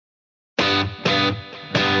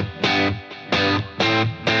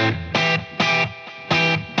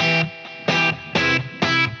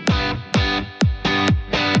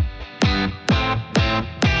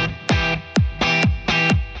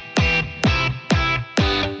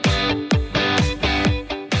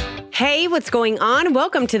Hey, what's going on?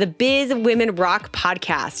 Welcome to the Biz Women Rock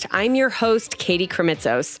podcast. I'm your host, Katie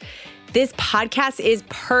Kremitzos. This podcast is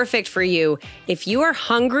perfect for you if you are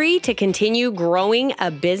hungry to continue growing a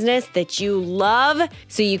business that you love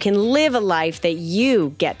so you can live a life that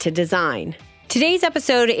you get to design. Today's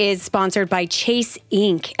episode is sponsored by Chase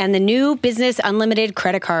Inc. and the new Business Unlimited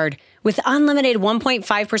credit card. With unlimited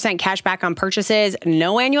 1.5% cash back on purchases,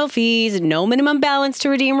 no annual fees, no minimum balance to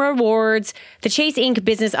redeem rewards, the Chase Inc.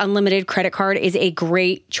 Business Unlimited credit card is a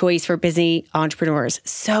great choice for busy entrepreneurs.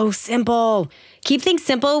 So simple. Keep things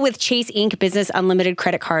simple with Chase Inc. Business Unlimited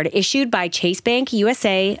credit card issued by Chase Bank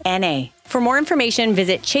USA, N.A. For more information,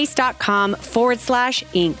 visit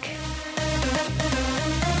chase.com/Inc.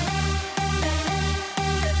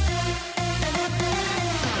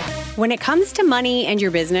 When it comes to money and your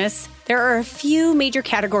business, there are a few major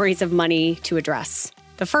categories of money to address.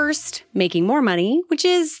 The first, making more money, which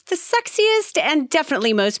is the sexiest and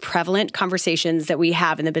definitely most prevalent conversations that we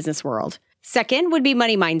have in the business world. Second would be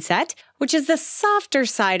money mindset, which is the softer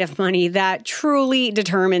side of money that truly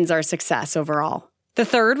determines our success overall. The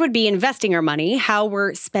third would be investing our money, how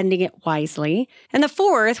we're spending it wisely. And the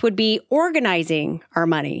fourth would be organizing our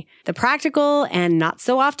money, the practical and not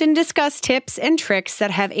so often discussed tips and tricks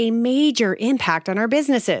that have a major impact on our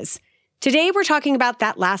businesses. Today, we're talking about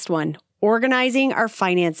that last one, organizing our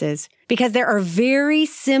finances, because there are very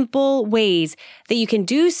simple ways that you can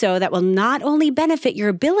do so that will not only benefit your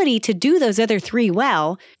ability to do those other three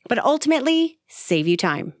well, but ultimately save you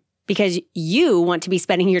time, because you want to be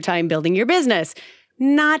spending your time building your business,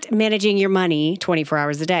 not managing your money 24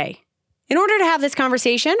 hours a day. In order to have this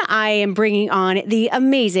conversation, I am bringing on the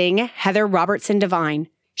amazing Heather Robertson-Devine.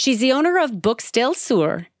 She's the owner of Books del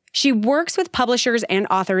Sur. She works with publishers and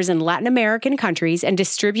authors in Latin American countries and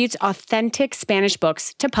distributes authentic Spanish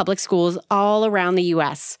books to public schools all around the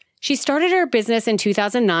U.S. She started her business in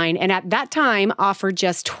 2009 and at that time offered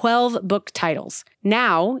just 12 book titles.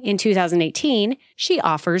 Now, in 2018, she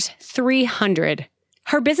offers 300.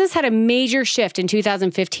 Her business had a major shift in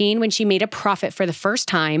 2015 when she made a profit for the first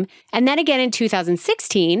time, and then again in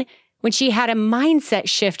 2016 when she had a mindset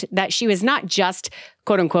shift that she was not just,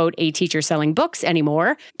 quote unquote, a teacher selling books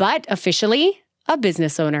anymore, but officially a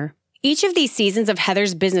business owner. Each of these seasons of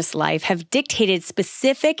Heather's business life have dictated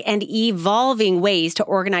specific and evolving ways to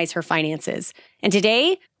organize her finances. And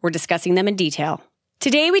today, we're discussing them in detail.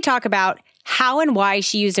 Today, we talk about how and why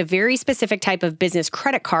she used a very specific type of business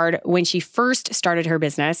credit card when she first started her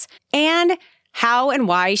business, and how and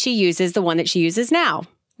why she uses the one that she uses now.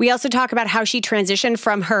 We also talk about how she transitioned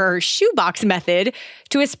from her shoebox method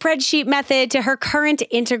to a spreadsheet method to her current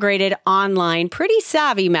integrated online, pretty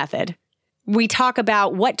savvy method. We talk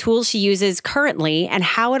about what tools she uses currently and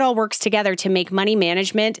how it all works together to make money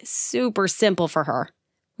management super simple for her.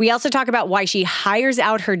 We also talk about why she hires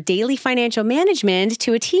out her daily financial management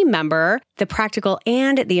to a team member, the practical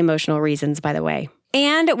and the emotional reasons, by the way.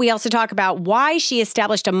 And we also talk about why she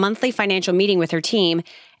established a monthly financial meeting with her team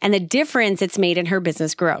and the difference it's made in her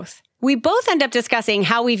business growth. We both end up discussing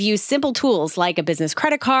how we've used simple tools like a business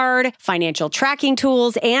credit card, financial tracking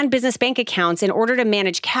tools, and business bank accounts in order to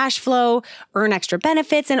manage cash flow, earn extra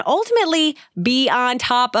benefits, and ultimately be on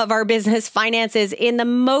top of our business finances in the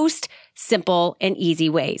most simple and easy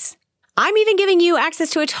ways. I'm even giving you access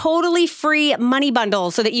to a totally free money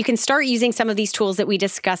bundle so that you can start using some of these tools that we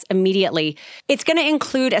discuss immediately. It's going to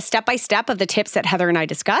include a step-by-step of the tips that Heather and I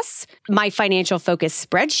discuss, my financial focus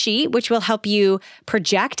spreadsheet, which will help you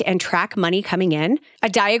project and track money coming in, a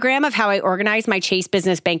diagram of how I organize my Chase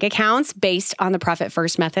business bank accounts based on the Profit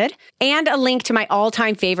First method, and a link to my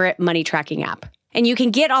all-time favorite money tracking app. And you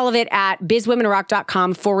can get all of it at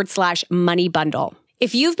bizwomenrock.com/money bundle.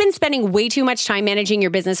 If you've been spending way too much time managing your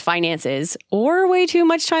business finances or way too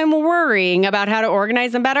much time worrying about how to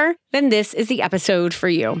organize them better, then this is the episode for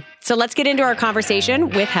you. So let's get into our conversation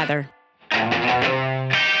with Heather.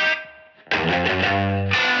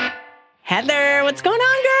 Heather, what's going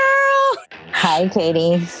on, girl? Hi,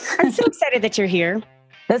 Katie. I'm so excited that you're here.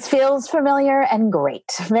 This feels familiar and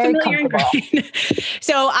great. Very comfortable.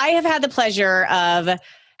 So I have had the pleasure of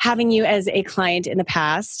having you as a client in the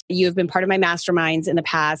past. You have been part of my masterminds in the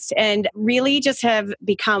past and really just have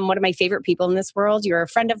become one of my favorite people in this world. You're a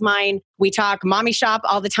friend of mine. We talk mommy shop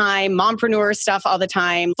all the time, mompreneur stuff all the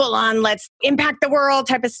time, full on, let's impact the world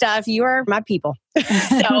type of stuff. You are my people.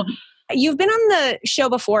 So You've been on the show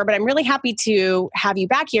before, but I'm really happy to have you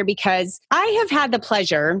back here because I have had the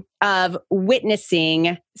pleasure of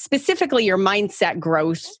witnessing specifically your mindset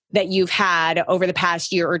growth that you've had over the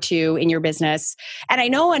past year or two in your business. And I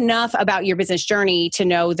know enough about your business journey to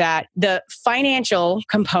know that the financial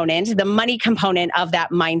component, the money component of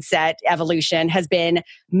that mindset evolution has been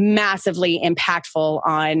massively impactful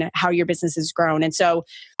on how your business has grown. And so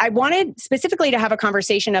I wanted specifically to have a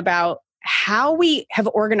conversation about how we have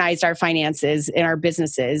organized our finances in our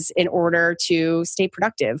businesses in order to stay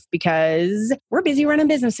productive, because we're busy running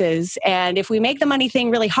businesses. And if we make the money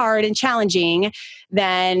thing really hard and challenging,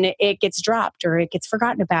 then it gets dropped or it gets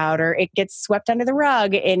forgotten about or it gets swept under the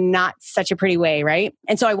rug in not such a pretty way, right?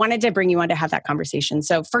 And so I wanted to bring you on to have that conversation.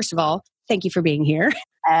 So first of all, thank you for being here.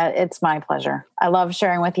 It's my pleasure. I love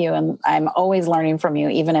sharing with you, and I'm always learning from you,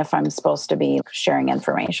 even if I'm supposed to be sharing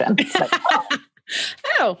information. So,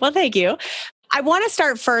 Oh, well, thank you. I want to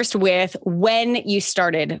start first with when you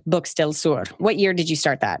started Books del Sur. What year did you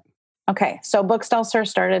start that? Okay. So Books del Sur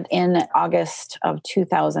started in August of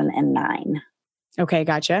 2009. Okay,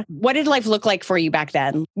 gotcha. What did life look like for you back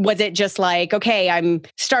then? Was it just like, okay, I'm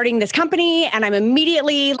starting this company and I'm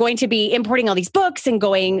immediately going to be importing all these books and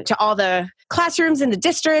going to all the classrooms in the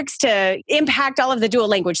districts to impact all of the dual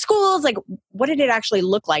language schools? Like, what did it actually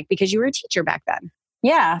look like? Because you were a teacher back then.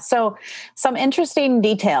 Yeah. So some interesting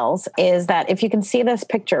details is that if you can see this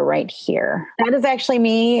picture right here, that is actually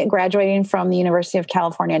me graduating from the University of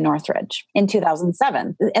California, Northridge in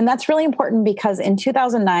 2007. And that's really important because in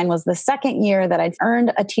 2009 was the second year that I'd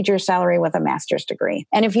earned a teacher's salary with a master's degree.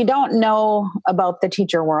 And if you don't know about the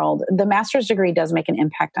teacher world, the master's degree does make an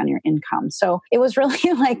impact on your income. So it was really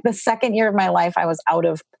like the second year of my life, I was out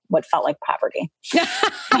of what felt like poverty. You're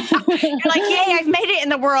like, yay, I've made it in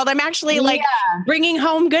the world. I'm actually bringing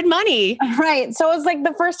home good money. Right. So it was like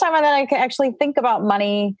the first time that I could actually think about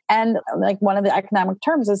money. And like one of the economic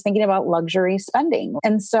terms is thinking about luxury spending.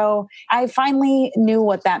 And so I finally knew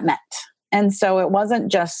what that meant. And so it wasn't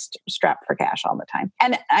just strapped for cash all the time.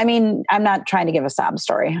 And I mean, I'm not trying to give a sob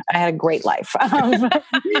story. I had a great life.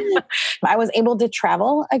 I was able to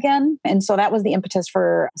travel again. And so that was the impetus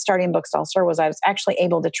for starting Books del Sur, was I was actually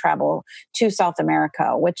able to travel to South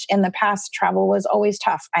America, which in the past travel was always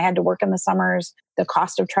tough. I had to work in the summers. The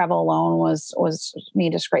cost of travel alone was me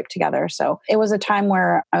to scrape together. So it was a time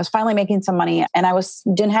where I was finally making some money and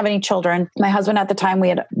didn't have any children. My husband at the time, we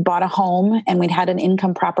had bought a home and we'd had an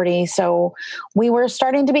income property. So we were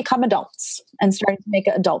starting to become adults and starting to make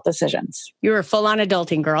adult decisions. You were full on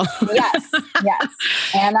adulting, girl. Yes.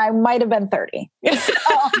 And I might have been 30.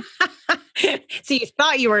 So you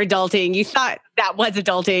thought you were adulting. You thought that was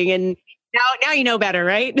adulting. And now you know better,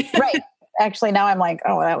 right? Right. Actually, now I'm like,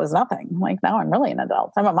 oh, that was nothing. Like, now I'm really an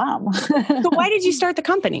adult. I'm a mom. So why did you start the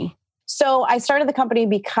company? So I started the company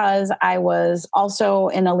because I was also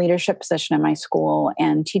in a leadership position in my school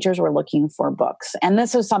and teachers were looking for books. And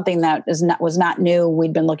this is something that was not new.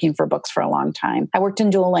 We'd been looking for books for a long time. I worked in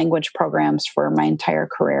dual language programs for my entire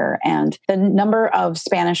career. And the number of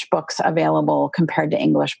Spanish books available compared to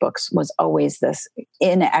English books was always this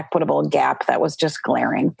inequitable gap that was just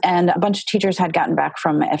glaring. And a bunch of teachers had gotten back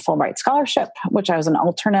from a Fulbright scholarship, which I was an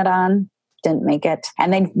alternate on. Didn't make it.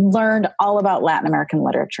 And they learned all about Latin American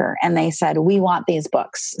literature. And they said, we want these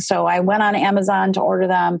books. So I went on Amazon to order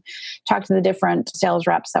them, talked to the different sales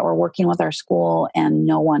reps that were working with our school, and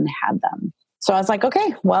no one had them. So I was like,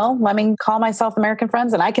 okay, well, let me call my South American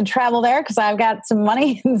friends and I can travel there because I've got some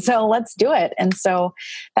money. And so let's do it. And so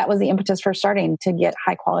that was the impetus for starting to get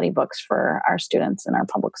high quality books for our students in our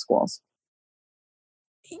public schools.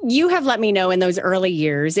 You have let me know in those early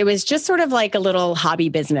years, it was just sort of like a little hobby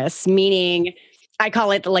business, meaning I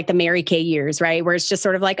call it like the Mary Kay years, right? Where it's just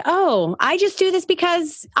sort of like, oh, I just do this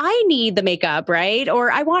because I need the makeup, right?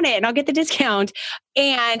 Or I want it and I'll get the discount.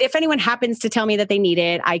 And if anyone happens to tell me that they need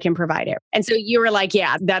it, I can provide it. And so you were like,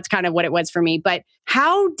 yeah, that's kind of what it was for me. But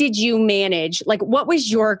how did you manage? Like, what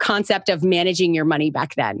was your concept of managing your money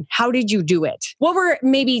back then? How did you do it? What were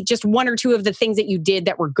maybe just one or two of the things that you did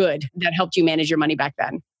that were good that helped you manage your money back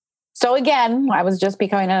then? So again, I was just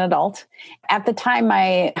becoming an adult. At the time,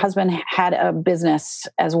 my husband had a business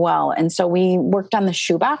as well. And so we worked on the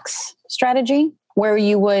shoebox strategy, where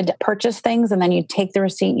you would purchase things and then you'd take the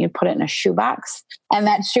receipt and you'd put it in a shoebox. And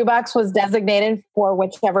that shoebox was designated for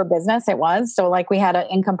whichever business it was. So like we had an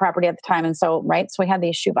income property at the time. And so, right, so we had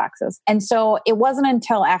these shoeboxes. And so it wasn't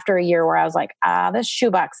until after a year where I was like, this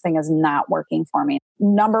shoebox thing is not working for me.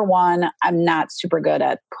 number one, I'm not super good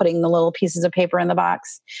at putting the little pieces of paper in the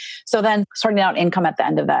box. So then sorting out income at the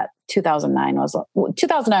end of that 2009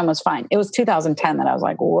 was fine. It was 2010 that I was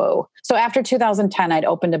like, whoa. So after 2010, I'd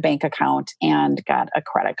opened a bank account and got a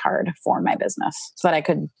credit card for my business so that I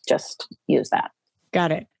could just use that.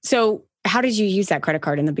 Got it. So how did you use that credit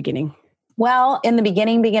card in the beginning? Well, in the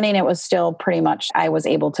beginning, it was still pretty much, I was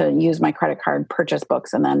able to use my credit card, purchase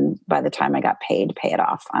books, and then by the time I got paid, pay it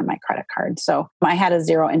off on my credit card. So I had a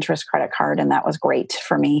 0 interest credit card, and that was great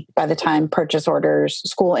for me. By the time purchase orders,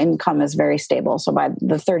 school income is very stable. So by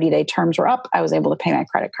the 30-day terms were up, I was able to pay my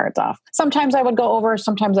credit cards off. Sometimes I would go over,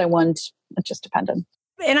 sometimes I wouldn't. It just depended.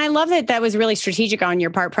 And I love that that was really strategic on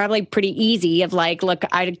your part, probably pretty easy of like, look,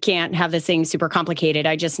 I can't have this thing super complicated.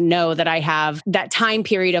 I just know that I have that time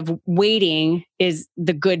period of waiting is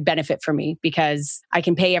the good benefit for me because I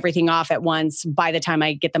can pay everything off at once by the time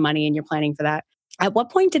I get the money and you're planning for that. At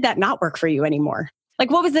what point did that not work for you anymore?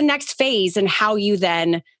 Like what was the next phase and how you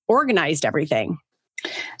then organized everything?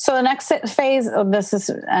 So the next phase of this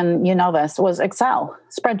is, and you know this, was Excel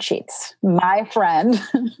spreadsheets. My friend.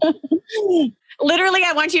 Literally,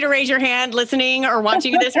 I want you to raise your hand listening or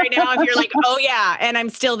watching this right now if you're like, oh yeah, and I'm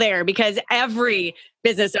still there because every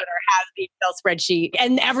business owner has the Excel spreadsheet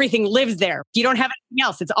and everything lives there. You don't have anything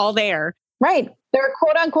else. It's all there. Right. They're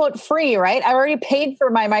quote unquote free, right? I already paid for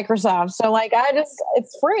my Microsoft. So like,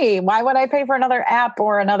 it's free. Why would I pay for another app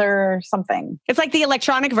or another something? It's like the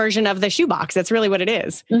electronic version of the shoebox. That's really what it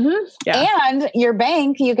is. Mm-hmm. Yeah. And your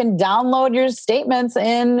bank, you can download your statements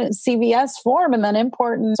in CVS form and then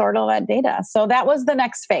import and sort all that data. So that was the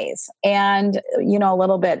next phase. And, a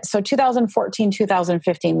little bit. So 2014,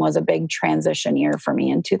 2015 was a big transition year for me.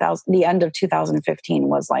 And the end of 2015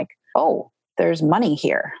 was like, oh, there's money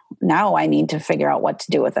here. Now I need to figure out what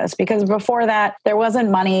to do with this. Because before that, there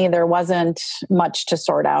wasn't money. There wasn't much to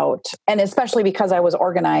sort out. And especially because I was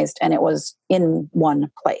organized and it was in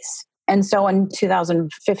one place. And so in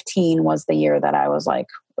 2015 was the year that I was like,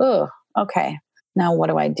 oh, okay. Now what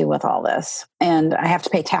do I do with all this? And I have to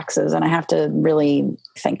pay taxes and I have to really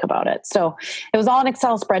think about it. So it was all in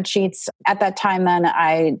Excel spreadsheets. At that time, then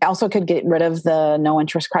I also could get rid of the no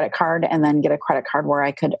interest credit card and then get a credit card where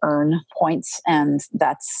I could earn points. And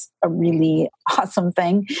that's a really awesome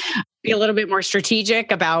thing. Be a little bit more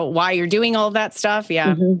strategic about why you're doing all of that stuff.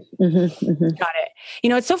 Yeah. Mm-hmm, mm-hmm, mm-hmm. Got it.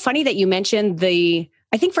 It's so funny that you mentioned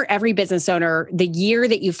I think for every business owner, the year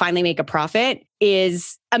that you finally make a profit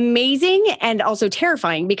is amazing and also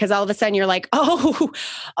terrifying because all of a sudden you're like, oh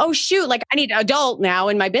shoot, like I need an adult now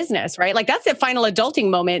in my business, right? Like that's the final adulting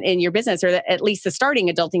moment in your business or at least the starting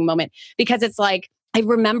adulting moment because it's like, I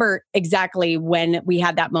remember exactly when we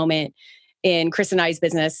had that moment in Chris and I's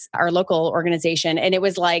business, our local organization. And it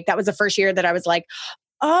was like, that was the first year that I was like,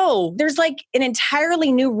 oh, there's like an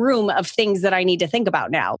entirely new room of things that I need to think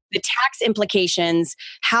about now. The tax implications.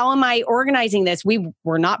 How am I organizing this? We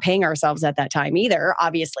were not paying ourselves at that time either,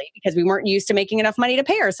 obviously, because we weren't used to making enough money to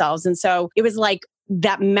pay ourselves. And so it was like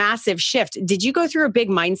that massive shift. Did you go through a big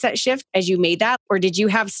mindset shift as you made that? Or did you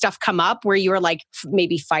have stuff come up where you were like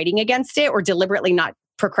maybe fighting against it or deliberately not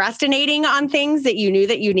procrastinating on things that you knew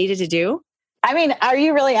that you needed to do? I mean, are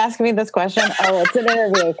you really asking me this question? Oh, it's an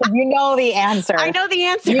interview because you know the answer. I know the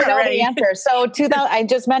answer. You know the answer. So I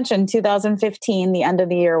just mentioned 2015, the end of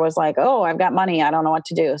the year was like, oh, I've got money. I don't know what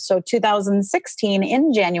to do. So 2016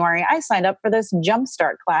 in January, I signed up for this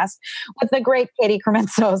Jumpstart class with the great Katie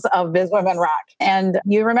Krementzos of Biz Women Rock. And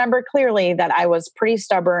you remember clearly that I was pretty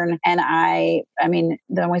stubborn. And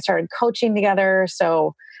then we started coaching together.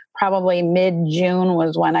 So probably mid-June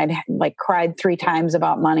was when I'd like cried 3 times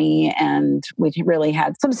about money. And we really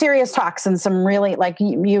had some serious talks and some really like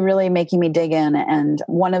you really making me dig in. And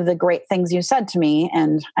one of the great things you said to me,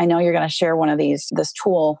 and I know you're going to share one of this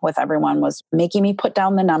tool with everyone, was making me put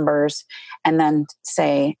down the numbers and then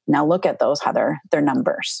say, now look at those, Heather, they're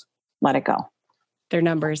numbers. Let it go. Their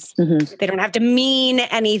numbers. Mm-hmm. They don't have to mean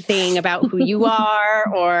anything about who you are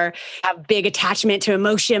or have big attachment to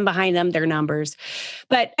emotion behind them. They're numbers.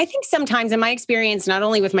 But I think sometimes in my experience, not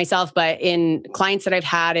only with myself, but in clients that I've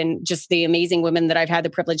had and just the amazing women that I've had the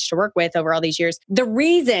privilege to work with over all these years, the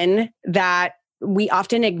reason that we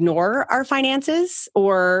often ignore our finances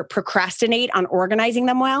or procrastinate on organizing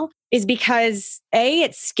them well is because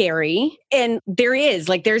it's scary. And there's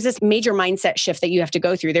this major mindset shift that you have to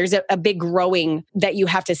go through. There's a big growing that you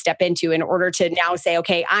have to step into in order to now say,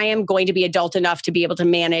 okay, I am going to be adult enough to be able to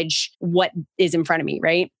manage what is in front of me,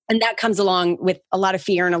 right? And that comes along with a lot of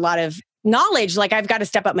fear and a lot of knowledge, like I've got to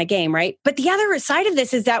step up my game, right? But the other side of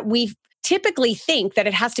this is that we've typically think that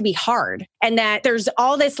it has to be hard and that there's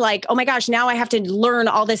all this like, oh my gosh, now I have to learn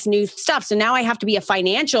all this new stuff. So now I have to be a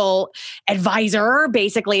financial advisor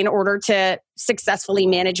basically in order to successfully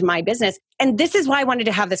manage my business. And this is why I wanted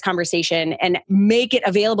to have this conversation and make it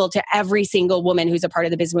available to every single woman who's a part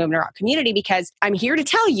of the Business Women Rock community, because I'm here to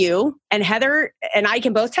tell you, and Heather and I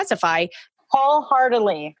can both testify,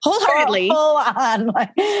 wholeheartedly. Full on. Like,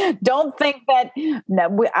 don't think that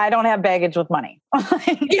I don't have baggage with money.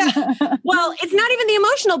 Yeah. Well, it's not even the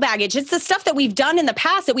emotional baggage. It's the stuff that we've done in the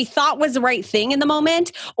past that we thought was the right thing in the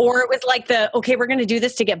moment. Or it was like okay, we're going to do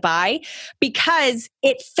this to get by, because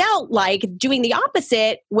it felt like doing the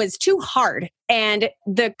opposite was too hard. And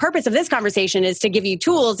the purpose of this conversation is to give you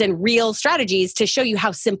tools and real strategies to show you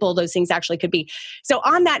how simple those things actually could be. So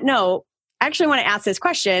on that note, I actually want to ask this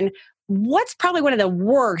question. What's probably one of the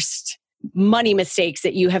worst money mistakes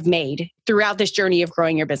that you have made throughout this journey of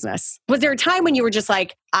growing your business? Was there a time when you were just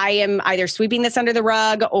like, I am either sweeping this under the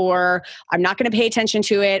rug, or I'm not going to pay attention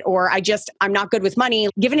to it, or I'm not good with money?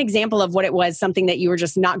 Give an example of what it was, something that you were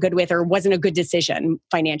just not good with or wasn't a good decision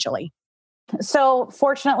financially. So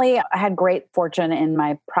fortunately, I had great fortune in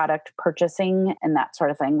my product purchasing and that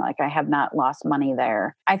sort of thing. Like, I have not lost money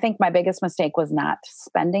there. I think my biggest mistake was not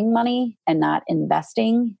spending money and not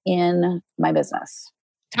investing in my business.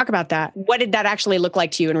 Talk about that. What did that actually look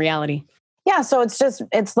like to you in reality? Yeah. So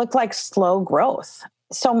it's looked like slow growth.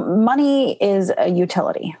 So money is a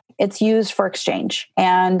utility. It's used for exchange.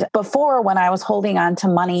 And before, when I was holding on to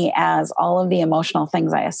money as all of the emotional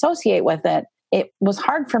things I associate with it, it was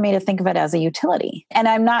hard for me to think of it as a utility. And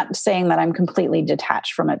I'm not saying that I'm completely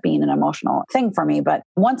detached from it being an emotional thing for me, but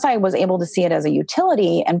once I was able to see it as a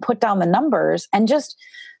utility and put down the numbers, and just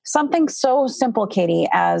something so simple, Katie,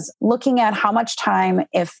 as looking at how much time,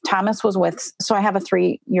 if Thomas was so I have a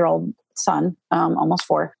 3-year-old son, almost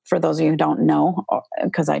 4, for those of you who don't know,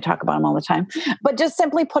 because I talk about him all the time, but just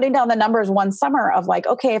simply putting down the numbers one summer of like,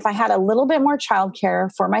 okay, if I had a little bit more childcare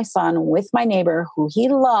for my son with my neighbor who he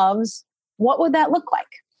loves, what would that look like?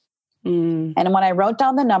 And when I wrote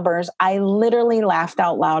down the numbers, I literally laughed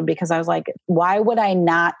out loud, because I was like, why would I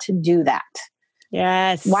not do that?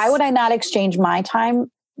 Yes. Why would I not exchange my time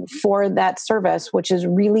for that service, which is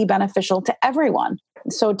really beneficial to everyone?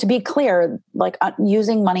 So to be clear, like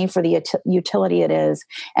using money for the utility it is,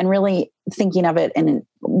 and really thinking of it and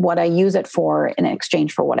what I use it for in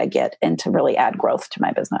exchange for what I get, and to really add growth to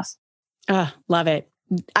my business. Love it.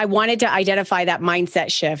 I wanted to identify that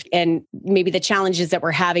mindset shift and maybe the challenges that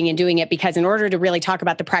we're having in doing it, because in order to really talk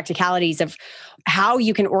about the practicalities of how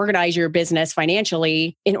you can organize your business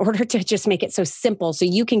financially in order to just make it so simple so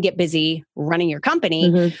you can get busy running your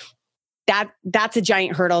company, that's a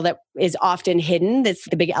giant hurdle that is often hidden. That's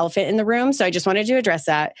the big elephant in the room. So I just wanted to address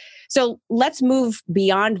that. So let's move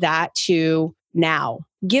beyond that to now.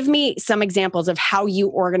 Give me some examples of how you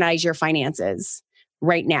organize your finances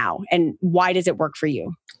right now, and why does it work for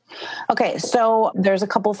you? Okay, so there's a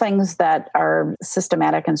couple things that are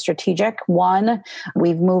systematic and strategic. One,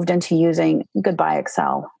 we've moved into using goodbye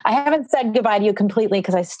Excel. I haven't said goodbye to you completely,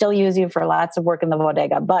 because I still use you for lots of work in the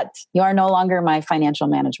bodega, but you are no longer my financial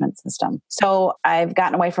management system. So I've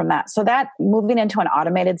gotten away from that. So that moving into an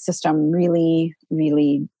automated system really,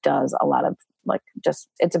 really does a lot of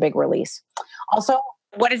it's a big release. Also,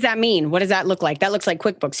 what does that mean? What does that look like? That looks like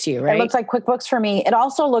QuickBooks to you, right? It looks like QuickBooks for me. It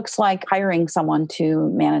also looks like hiring someone to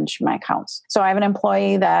manage my accounts. So I have an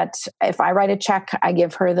employee that if I write a check, I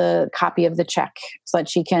give her the copy of the check so that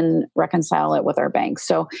she can reconcile it with our bank.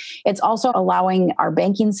 So it's also allowing our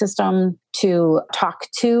banking system to talk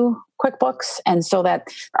to QuickBooks, and so that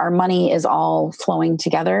our money is all flowing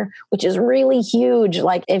together, which is really huge.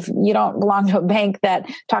 Like, if you don't belong to a bank that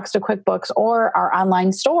talks to QuickBooks, or our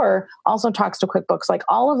online store also talks to QuickBooks, like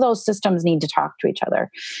all of those systems need to talk to each other.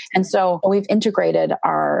 And so we've integrated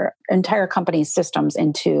our entire company's systems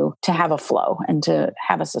to have a flow and to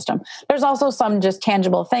have a system. There's also some just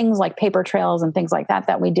tangible things like paper trails and things like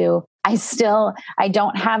that we do. I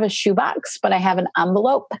don't have a shoebox, but I have an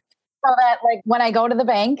envelope. So that, like, when I go to the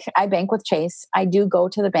bank, I bank with Chase. I do go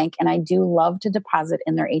to the bank, and I do love to deposit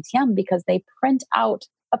in their ATM because they print out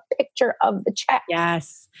a picture of the check.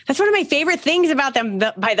 Yes. That's one of my favorite things about them,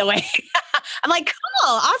 by the way. I'm like, cool,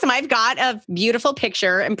 awesome. I've got a beautiful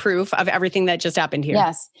picture and proof of everything that just happened here.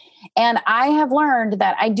 Yes. And I have learned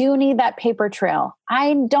that I do need that paper trail.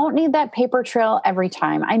 I don't need that paper trail every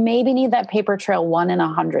time. I maybe need that paper trail 1 in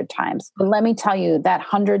 100 times. But let me tell you, that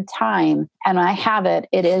 100th time, and I have it,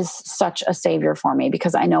 it is such a savior for me,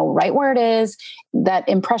 because I know right where it is. That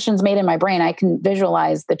impression's made in my brain. I can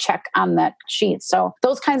visualize the check on that sheet. So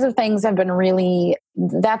those kinds of things have been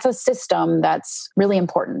that's a system that's really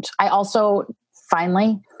important. I also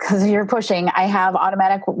finally, because you're pushing, I have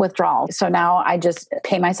automatic withdrawal. So now I just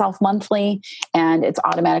pay myself monthly and it's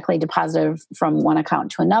automatically deposited from one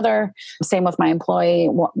account to another. Same with my employee,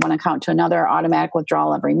 one account to another, automatic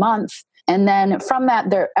withdrawal every month. And then from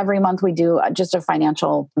that, every month we do just a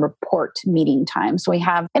financial report meeting time. So we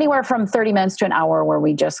have anywhere from 30 minutes to an hour where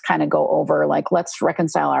we just kind of go over, like, let's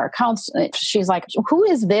reconcile our accounts. She's like, who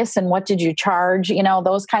is this and what did you charge? You know,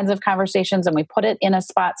 those kinds of conversations. And we put it in a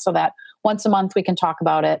spot so that once a month we can talk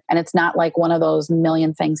about it. And it's not like one of those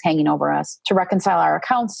million things hanging over us, to reconcile our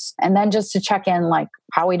accounts. And then just to check in, like,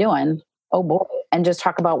 how are we doing? Oh boy. And just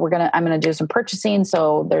talk about, I'm going to do some purchasing.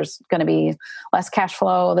 So there's going to be less cash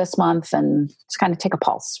flow this month, and just kind of take a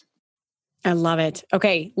pulse. I love it.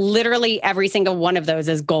 Okay. Literally every single one of those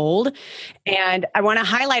is gold. And I want to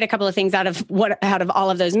highlight a couple of things out of all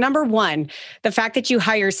of those. Number one, the fact that you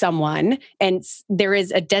hire someone and there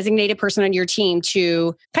is a designated person on your team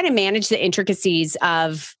to kind of manage the intricacies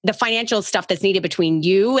of the financial stuff that's needed between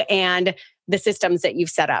you and the systems that you've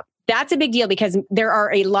set up. That's a big deal, because there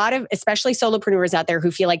are a lot of, especially solopreneurs out there, who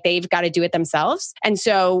feel like they've got to do it themselves. And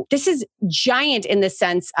so this is giant in the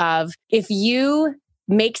sense of, if you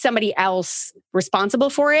make somebody else responsible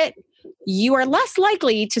for it, you are less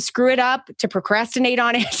likely to screw it up, to procrastinate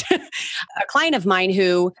on it. A client of mine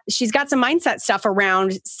who, she's got some mindset stuff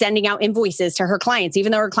around sending out invoices to her clients,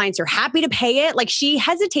 even though her clients are happy to pay it, like, she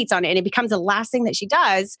hesitates on it and it becomes the last thing that she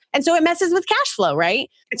does. And so it messes with cash flow, right?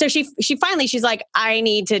 And so she's like, I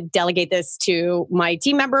need to delegate this to my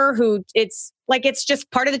team member, who it's just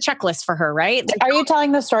part of the checklist for her, right? Are you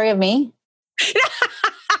telling the story of me?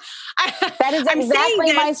 That is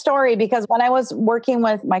exactly my story, because when I was working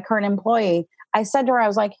with my current employee, I said to her, I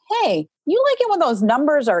was like, hey, you like it when those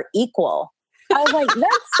numbers are equal? I was like,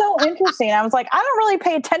 that's so interesting. I was like, I don't really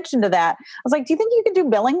pay attention to that. I was like, do you think you could do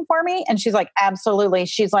billing for me? And she's like, absolutely.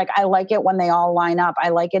 She's like, I like it when they all line up. I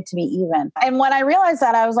like it to be even. And when I realized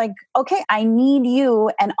that, I was like, okay, I need you.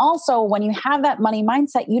 And also, when you have that money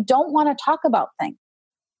mindset, you don't want to talk about things.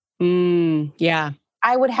 Yeah.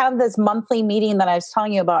 I would have this monthly meeting that I was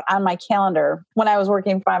telling you about on my calendar when I was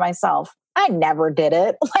working by myself. I never did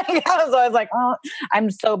it. I was always like, oh, I'm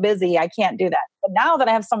so busy, I can't do that. But now that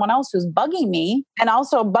I have someone else who's bugging me, and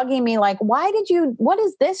also bugging me like, what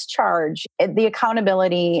is this charge? The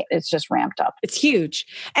accountability is just ramped up. It's huge.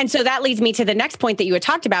 And so that leads me to the next point that you had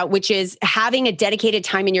talked about, which is having a dedicated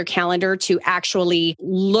time in your calendar to actually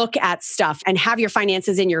look at stuff and have your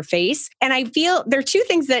finances in your face. And I feel there are two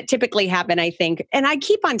things that typically happen, I think. And I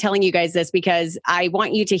keep on telling you guys this because I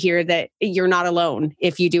want you to hear that you're not alone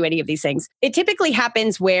if you do any of these things. It typically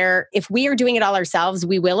happens where, if we are doing it all ourselves,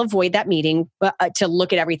 we will avoid that meeting to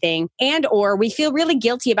look at everything, or we feel really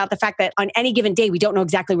guilty about the fact that on any given day, we don't know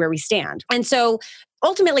exactly where we stand. And so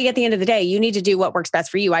ultimately, at the end of the day, you need to do what works best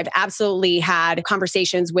for you. I've absolutely had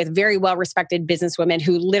conversations with very well-respected businesswomen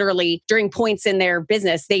who literally, during points in their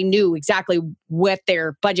business, they knew exactly what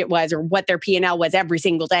their budget was or what their P&L was every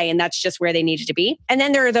single day. And that's just where they needed to be. And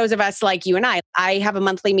then there are those of us like you and I. I have a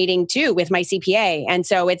monthly meeting too with my CPA. And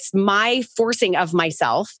so it's my forcing of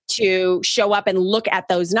myself to show up and look at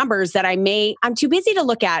those numbers that I'm too busy to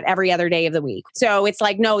look at every other day of the week. So it's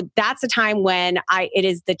like, no, that's a time when it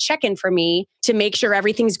is the check-in for me to make sure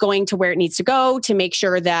everything's going to where it needs to go, to make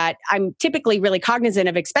sure that I'm typically really cognizant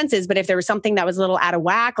of expenses. But if there was something that was a little out of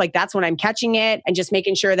whack, like, that's when I'm catching it and just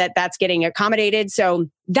making sure that that's getting accommodated. So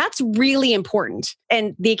that's really important.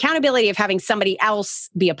 And the accountability of having somebody else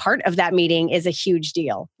be a part of that meeting is a huge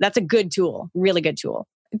deal. That's a good tool, really good tool.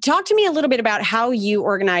 Talk to me a little bit about how you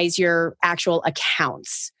organize your actual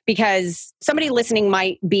accounts, because somebody listening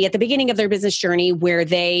might be at the beginning of their business journey where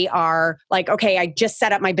they are like, okay, I just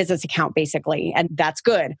set up my business account basically, and that's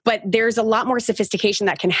good. But there's a lot more sophistication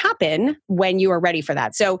that can happen when you are ready for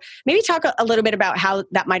that. So maybe talk a little bit about how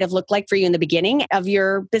that might have looked like for you in the beginning of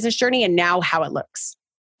your business journey and now how it looks.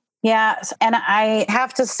 Yeah. And I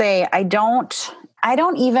have to say, I don't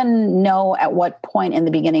even know at what point in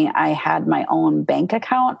the beginning I had my own bank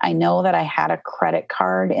account. I know that I had a credit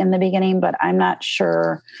card in the beginning, but I'm not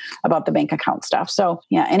sure about the bank account stuff. So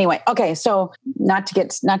yeah, anyway. Okay. So not to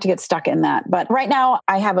get stuck in that, but right now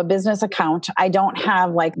I have a business account. I don't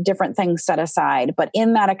have like different things set aside, but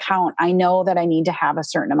in that account, I know that I need to have a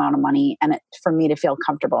certain amount of money for me to feel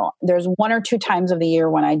comfortable. There's 1 or 2 times of the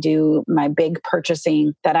year when I do my big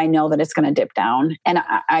purchasing that I know that it's going to dip down. And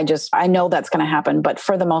I know that's going to happen. But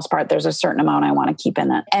for the most part, there's a certain amount I want to keep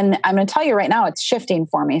in it. And I'm going to tell you right now, it's shifting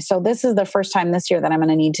for me. So this is the first time this year that I'm going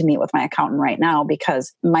to need to meet with my accountant right now,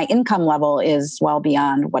 because my income level is well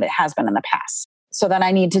beyond what it has been in the past. So then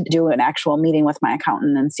I need to do an actual meeting with my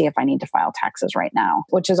accountant and see if I need to file taxes right now,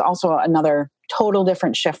 which is also another total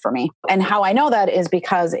different shift for me. And how I know that is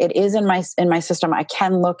because it is in my system. I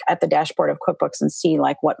can look at the dashboard of QuickBooks and see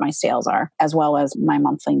like what my sales are, as well as my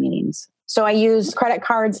monthly meetings. So I use credit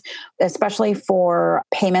cards, especially for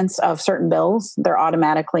payments of certain bills. They're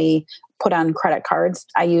automatically put on credit cards.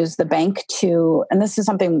 I use the bank to, and this is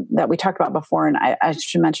something that we talked about before, and I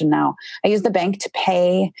should mention now, I use the bank to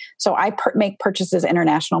pay. So I make purchases,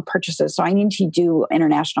 international purchases. So I need to do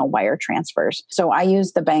international wire transfers. So I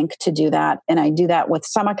use the bank to do that. And I do that with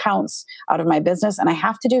some accounts out of my business, and I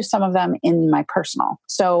have to do some of them in my personal.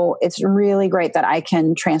 So it's really great that I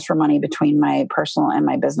can transfer money between my personal and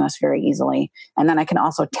my business very easily. And then I can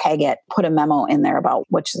also tag it, put a memo in there about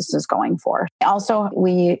which this is going for. Also,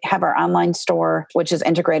 we have our online store, which is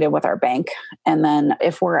integrated with our bank. And then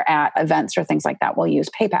if we're at events or things like that, we'll use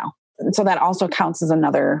PayPal. So that also counts as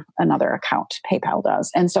another account. PayPal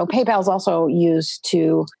does. And so PayPal is also used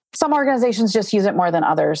to, some organizations just use it more than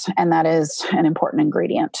others. And that is an important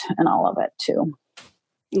ingredient in all of it too.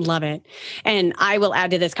 Love it. And I will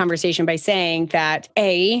add to this conversation by saying that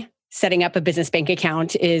setting up a business bank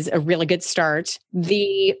account is a really good start.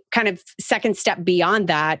 The kind of second step beyond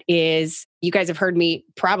that is, you guys have heard me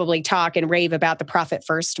probably talk and rave about the Profit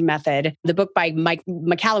First method, the book by Mike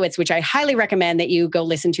Michalowicz, which I highly recommend that you go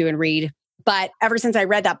listen to and read. But ever since I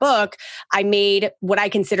read that book, I made what I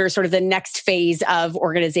consider sort of the next phase of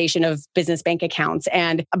organization of business bank accounts.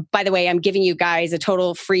 And by the way, I'm giving you guys a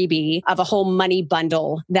total freebie of a whole money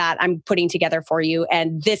bundle that I'm putting together for you.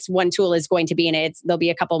 And this one tool is going to be in it. There'll be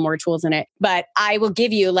a couple more tools in it. But I will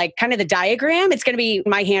give you like kind of the diagram. It's going to be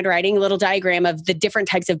my handwriting, a little diagram of the different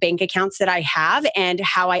types of bank accounts that I have and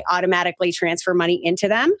how I automatically transfer money into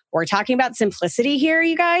them. We're talking about simplicity here,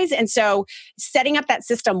 you guys. And so setting up that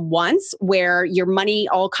system once, where your money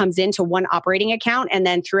all comes into one operating account and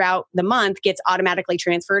then throughout the month gets automatically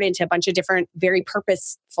transferred into a bunch of different, very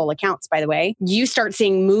purposeful accounts, by the way, you start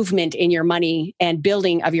seeing movement in your money and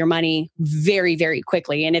building of your money very, very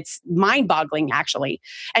quickly. And it's mind-boggling, actually.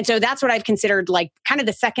 And so that's what I've considered like kind of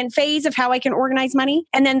the second phase of how I can organize money.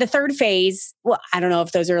 And then the third phase, well, I don't know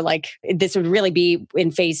if those are like, this would really be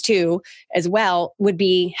in phase 2 as well, would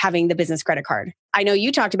be having the business credit card. I know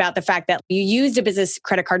you talked about the fact that you used a business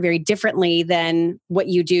credit card very differently than what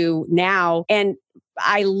you do now. And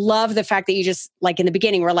I love the fact that you just like in the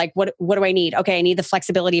beginning, we're like, what do I need? Okay, I need the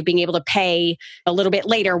flexibility of being able to pay a little bit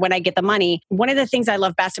later when I get the money. One of the things I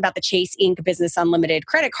love best about the Chase Inc. Business Unlimited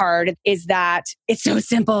credit card is that it's so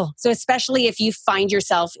simple. So especially if you find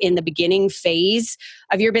yourself in the beginning phase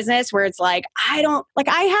of your business where it's like, I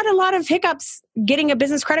had a lot of hiccups getting a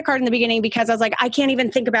business credit card in the beginning because I was like, I can't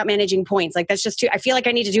even think about managing points. Like that's just too, I feel like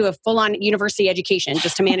I need to do a full-on university education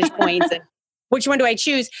just to manage points. And which one do I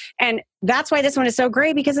choose? And that's why this one is so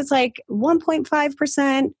great because it's like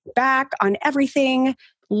 1.5% back on everything,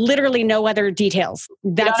 literally no other details.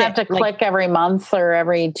 That's you don't have to click every month or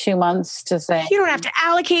every 2 months to say. You don't have to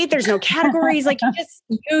allocate. There's no categories. Like you just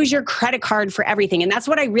use your credit card for everything. And that's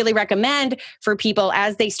what I really recommend for people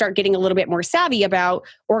as they start getting a little bit more savvy about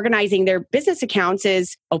organizing their business accounts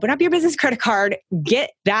is open up your business credit card,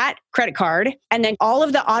 get that credit card, and then all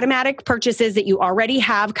of the automatic purchases that you already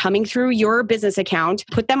have coming through your business account,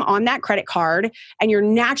 put them on that credit card, and you're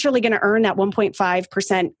naturally going to earn that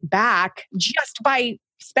 1.5% back just by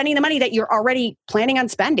spending the money that you're already planning on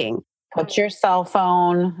spending. Put your cell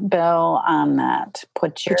phone bill on that.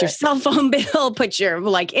 Put your cell phone bill, put your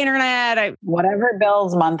like internet. Whatever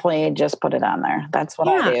bills monthly, just put it on there. That's what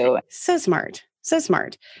I do. So smart. So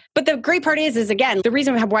smart. But the great part is again, the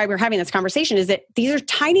reason why we're having this conversation is that these are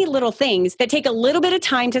tiny little things that take a little bit of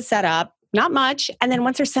time to set up, not much. And then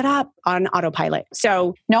once they're set up on autopilot.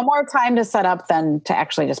 So no more time to set up than to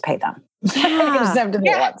actually just pay them. Yeah. You just have to do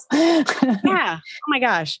it once. Yeah. Oh my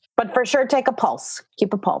gosh. But for sure, take a pulse.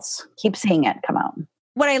 Keep a pulse. Keep seeing it come out.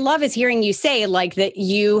 What I love is hearing you say like that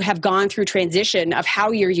you have gone through transition of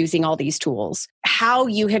how you're using all these tools, how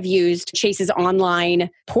you have used Chase's online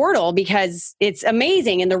portal, because it's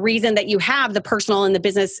amazing. And the reason that you have the personal and the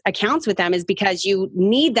business accounts with them is because you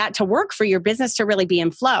need that to work for your business to really be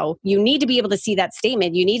in flow. You need to be able to see that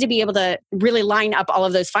statement. You need to be able to really line up all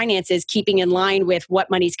of those finances, keeping in line with what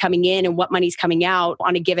money's coming in and what money's coming out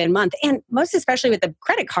on a given month. And most especially with the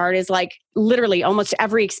credit card is like literally almost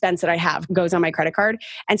every expense that I have goes on my credit card.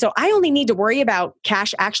 And so I only need to worry about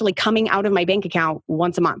cash actually coming out of my bank account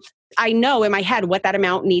once a month. I know in my head what that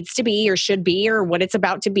amount needs to be or should be or what it's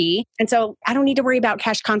about to be. And so I don't need to worry about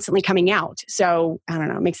cash constantly coming out. So I don't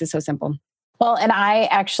know, it makes it so simple. Well, and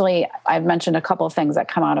I've mentioned a couple of things that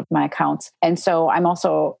come out of my accounts. And so I'm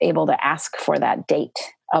also able to ask for that date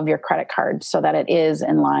of your credit card so that it is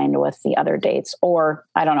in line with the other dates. Or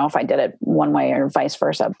I don't know if I did it one way or vice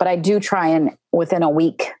versa, but I do try and within a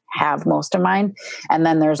week have most of mine. And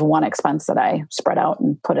then there's one expense that I spread out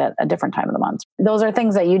and put at a different time of the month. Those are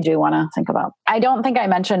things that you do want to think about. I don't think I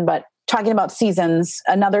mentioned, but talking about seasons,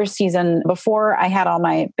 another season before I had all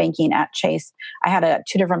my banking at Chase, I had it at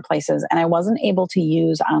two different places and I wasn't able to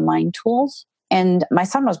use online tools. And my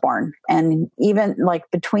son was born. And even like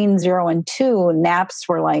between 0 and 2, naps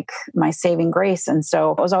were like my saving grace. And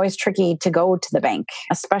so it was always tricky to go to the bank,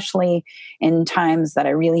 especially in times that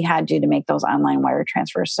I really had to make those online wire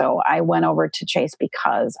transfers. So I went over to Chase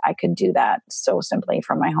because I could do that so simply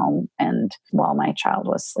from my home and while my child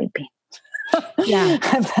was sleeping. Yeah.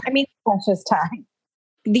 I mean, precious time.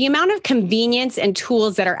 The amount of convenience and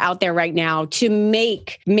tools that are out there right now to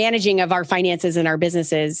make managing of our finances and our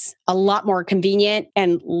businesses a lot more convenient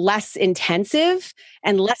and less intensive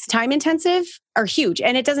and less time intensive are huge.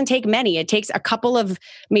 And it doesn't take many. It takes a couple of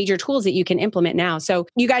major tools that you can implement now. So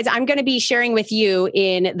you guys, I'm going to be sharing with you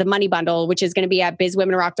in the money bundle, which is going to be at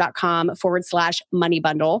bizwomenrock.com/money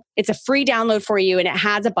bundle. It's a free download for you. And it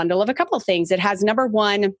has a bundle of a couple of things. It has number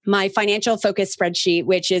one, my financial focus spreadsheet,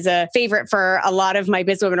 which is a favorite for a lot of my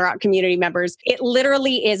Biz Women Rock community members. It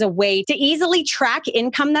literally is a way to easily track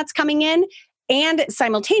income that's coming in and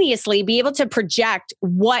simultaneously be able to project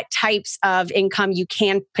what types of income you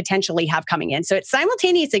can potentially have coming in. So it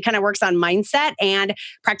simultaneously kind of works on mindset and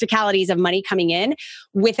practicalities of money coming in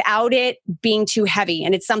without it being too heavy.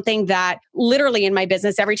 And it's something that literally in my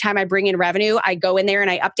business, every time I bring in revenue, I go in there and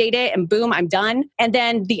I update it and boom, I'm done. And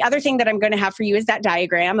then the other thing that I'm going to have for you is that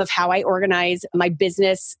diagram of how I organize my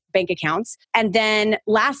business bank accounts. And then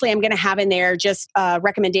lastly, I'm going to have in there just a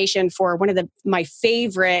recommendation for one of my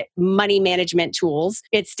favorite money management tools.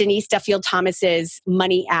 It's Denise Duffield Thomas's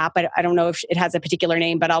money app. I don't know if it has a particular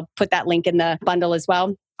name, but I'll put that link in the bundle as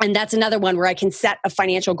well. And that's another one where I can set a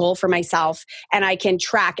financial goal for myself and I can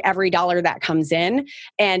track every dollar that comes in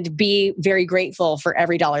and be very grateful for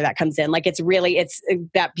every dollar that comes in. Like it's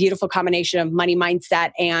that beautiful combination of money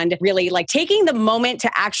mindset and really like taking the moment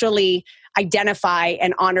to actually identify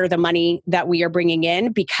and honor the money that we are bringing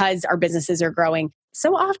in because our businesses are growing.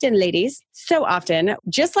 So often, ladies,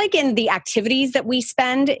 just like in the activities that we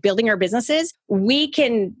spend building our businesses, we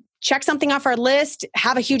can check something off our list,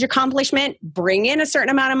 have a huge accomplishment, bring in a certain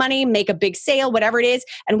amount of money, make a big sale, whatever it is.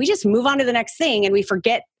 And we just move on to the next thing. And we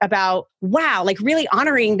forget about, wow, like really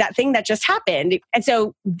honoring that thing that just happened. And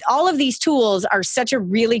so all of these tools are such a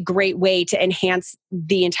really great way to enhance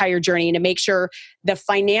the entire journey and to make sure the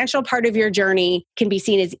financial part of your journey can be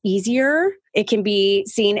seen as easier. It can be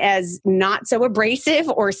seen as not so abrasive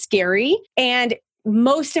or scary. And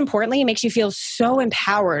most importantly, it makes you feel so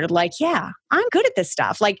empowered. Like, yeah, I'm good at this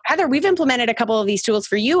stuff. Like Heather, we've implemented a couple of these tools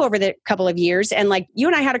for you over the couple of years. And like you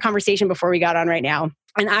and I had a conversation before we got on right now.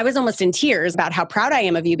 And I was almost in tears about how proud I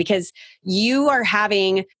am of you because you are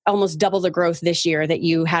having almost double the growth this year that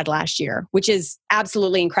you had last year, which is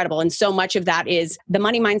absolutely incredible. And so much of that is the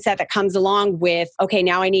money mindset that comes along with, okay,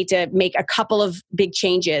 now I need to make a couple of big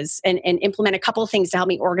changes and implement a couple of things to help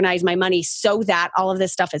me organize my money so that all of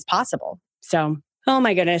this stuff is possible. So oh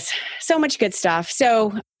my goodness, so much good stuff.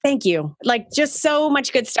 So thank you. Like just so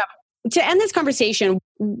much good stuff. To end this conversation,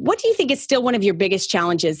 what do you think is still one of your biggest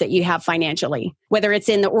challenges that you have financially? Whether it's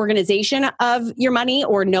in the organization of your money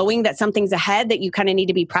or knowing that something's ahead that you kind of need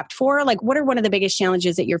to be prepped for? Like what are one of the biggest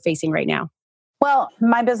challenges that you're facing right now? Well,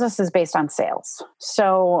 my business is based on sales.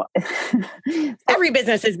 So every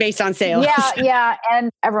business is based on sales. Yeah.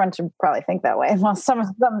 And everyone should probably think that way. Well, some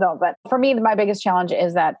of them don't. But for me, my biggest challenge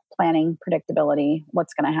is that planning, predictability,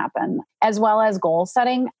 what's going to happen, as well as goal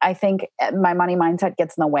setting. I think my money mindset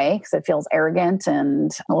gets in the way because it feels arrogant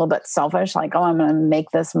and a little bit selfish. Like, oh, I'm going to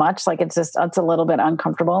make this much. Like it's a little bit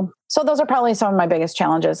uncomfortable. So those are probably some of my biggest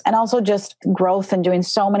challenges. And also just growth and doing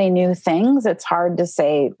so many new things. It's hard to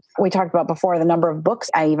say. We talked about before, the number of books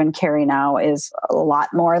I even carry now is a lot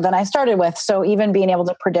more than I started with. So even being able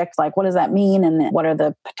to predict, like, what does that mean? And what are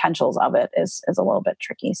the potentials of it is a little bit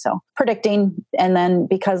tricky. So predicting, and then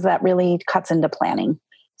because that really cuts into planning.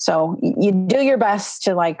 So you do your best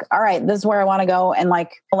to like, all right, this is where I want to go. And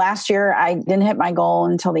like last year, I didn't hit my goal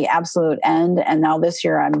until the absolute end. And now this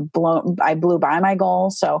year I blew by my goal.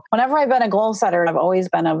 So whenever I've been a goal setter, I've always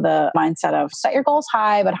been of the mindset of set your goals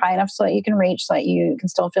high, but high enough so that you can reach, so that you can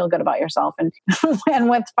still feel good about yourself. And, and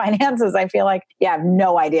with finances, I feel like, I have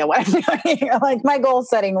no idea what I'm doing. Like my goal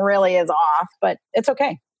setting really is off, but it's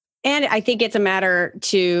okay. And I think it's a matter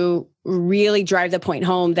to really drive the point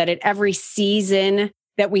home that at every season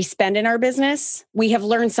that we spend in our business, we have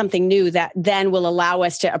learned something new that then will allow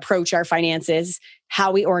us to approach our finances,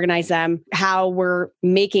 how we organize them, how we're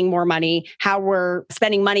making more money, how we're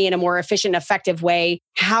spending money in a more efficient, effective way,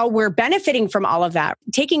 how we're benefiting from all of that.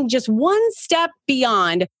 Taking just one step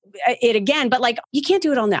beyond it again, but like you can't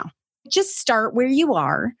do it all now. Just start where you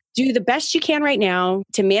are. Do the best you can right now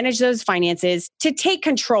to manage those finances, to take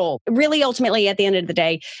control. Really, ultimately, at the end of the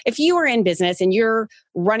day, if you are in business and you're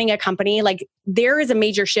running a company, like there is a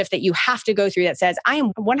major shift that you have to go through that says, I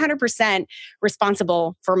am 100%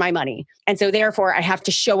 responsible for my money. And so therefore, I have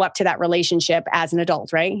to show up to that relationship as an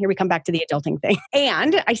adult, right? Here we come back to the adulting thing.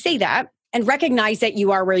 And I say that and recognize that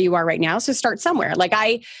you are where you are right now. So start somewhere.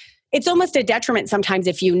 It's almost a detriment sometimes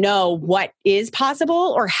if you know what is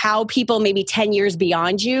possible or how people maybe 10 years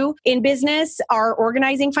beyond you in business are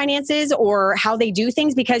organizing finances or how they do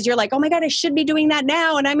things because you're like, oh my God, I should be doing that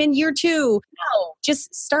now. And I'm in year 2. No,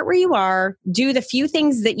 just start where you are, do the few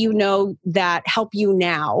things that you know that help you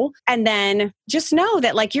now. And then just know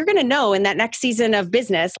that like, you're going to know in that next season of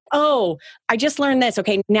business, oh, I just learned this.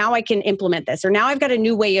 Okay, now I can implement this. Or now I've got a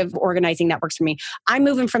new way of organizing that works for me. I'm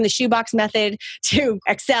moving from the shoebox method to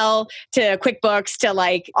Excel, to QuickBooks, to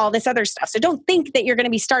like all this other stuff. So don't think that you're going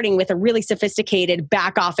to be starting with a really sophisticated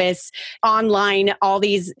back office, online, all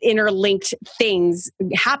these interlinked things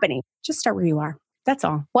happening. Just start where you are. That's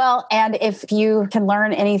all. Well, and if you can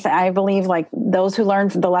learn anything, I believe like those who learn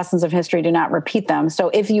the lessons of history do not repeat them. So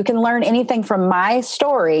if you can learn anything from my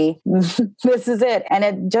story, this is it. And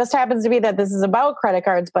it just happens to be that this is about credit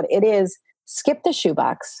cards, but it is skip the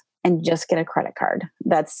shoebox and just get a credit card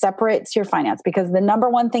that separates your finance. Because the number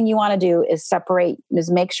one thing you want to do is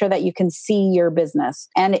make sure that you can see your business.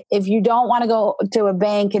 And if you don't want to go to a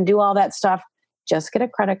bank and do all that stuff, just get a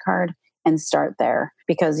credit card and start there,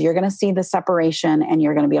 because you're going to see the separation and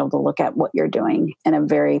you're going to be able to look at what you're doing in a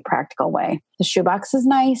very practical way. The shoebox is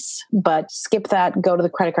nice, but skip that, go to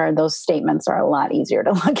the credit card. Those statements are a lot easier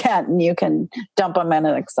to look at and you can dump them in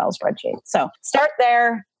an Excel spreadsheet. So start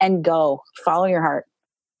there and go. Follow your heart.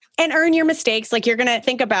 And earn your mistakes. Like you're going to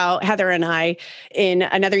think about Heather and I in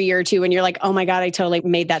another year or two, and you're like, oh my God, I totally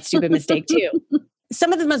made that stupid mistake too.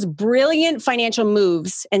 Some of the most brilliant financial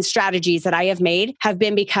moves and strategies that I have made have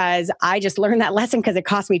been because I just learned that lesson because it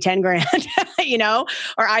cost me 10 grand,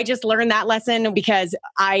 or I just learned that lesson because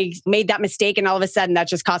I made that mistake and all of a sudden that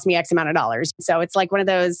just cost me X amount of dollars. So it's like one of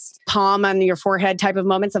those palm on your forehead type of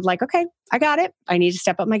moments of like, okay, I got it. I need to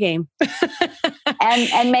step up my game.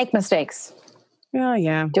 and make mistakes. Oh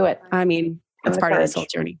yeah. Do it. I mean, that's part of this whole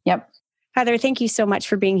journey. Yep. Heather, thank you so much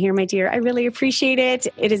for being here, my dear. I really appreciate it.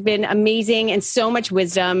 It has been amazing and so much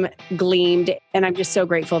wisdom gleamed. And I'm just so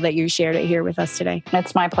grateful that you shared it here with us today.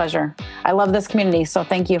 It's my pleasure. I love this community. So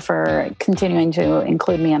thank you for continuing to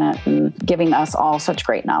include me in it and giving us all such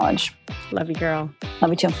great knowledge. Love you, girl.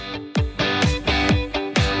 Love you too.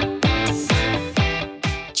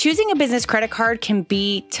 Choosing a business credit card can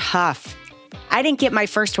be tough. I didn't get my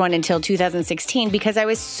first one until 2016 because I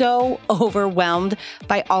was so overwhelmed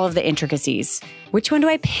by all of the intricacies. Which one do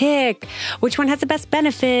I pick? Which one has the best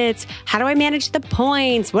benefits? How do I manage the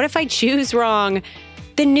points? What if I choose wrong?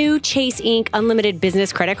 The new Chase Inc. Unlimited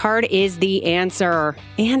Business Credit Card is the answer,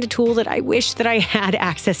 and a tool that I wish that I had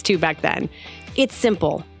access to back then. It's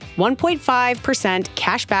simple. 1.5%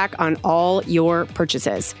 cash back on all your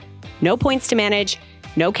purchases. No points to manage,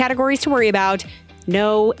 no categories to worry about,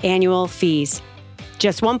 no annual fees.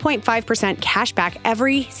 Just 1.5% cash back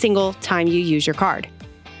every single time you use your card.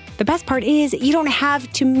 The best part is you don't have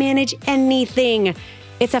to manage anything.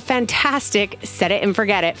 It's a fantastic set it and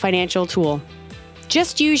forget it financial tool.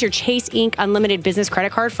 Just use your Chase Inc. Unlimited Business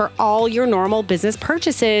Credit Card for all your normal business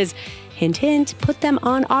purchases. Hint, hint, put them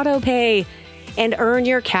on auto pay and earn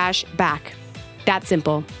your cash back. That's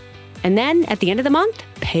simple. And then at the end of the month,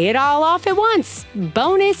 pay it all off at once.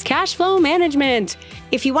 Bonus cash flow management.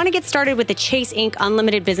 If you want to get started with the Chase Inc.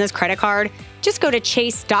 Unlimited Business Credit Card, just go to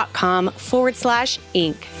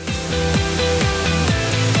chase.com/Inc.